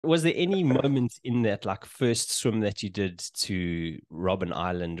Was there any moment in that like first swim that you did to Robben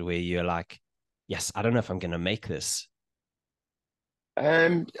Island where you're like, yes, I don't know if I'm going to make this?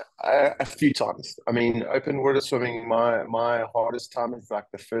 Um, a few times. I mean, open water swimming, my hardest time is like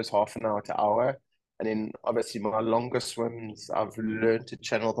the first half an hour to hour. And then obviously my longest swims, I've learned to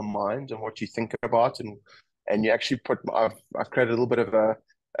channel the mind and what you think about and you actually I've created a little bit of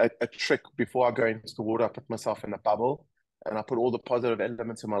a trick before I go into the water. I put myself in a bubble and I put all the positive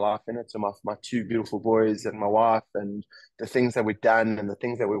elements of my life in it. So my two beautiful boys and my wife and the things that we've done and the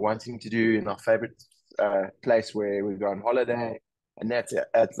things that we're wanting to do in our favorite place where we go on holiday, and that's it.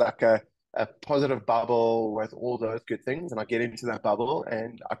 It's like a positive bubble with all those good things. And I get into that bubble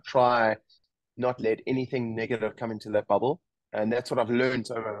and I try not let anything negative come into that bubble. And that's what I've learned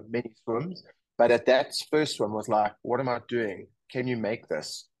over many swims. But at that first swim was like, what am I doing? Can you make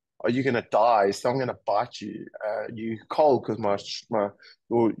this? Are you gonna die? Is someone gonna bite you? You cold because my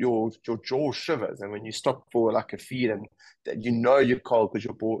your jaw shivers, and when you stop for like a feed, and that you know you're cold because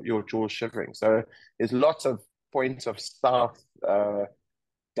your jaw's shivering. So there's lots of points of self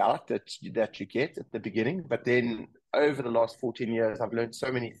doubt that you get at the beginning, but then over the last 14 years, I've learned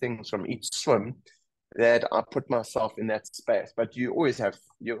so many things from each swim that I put myself in that space. But you always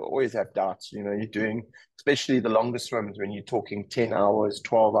have doubts. You know, you're doing especially the longer swims when you're talking 10 hours,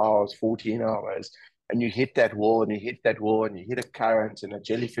 12 hours, 14 hours, and you hit that wall and you hit that wall and you hit a current and a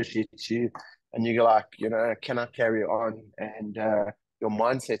jellyfish hits you, and you're like, can I carry on? And your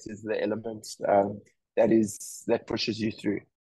mindset is the element that pushes you through.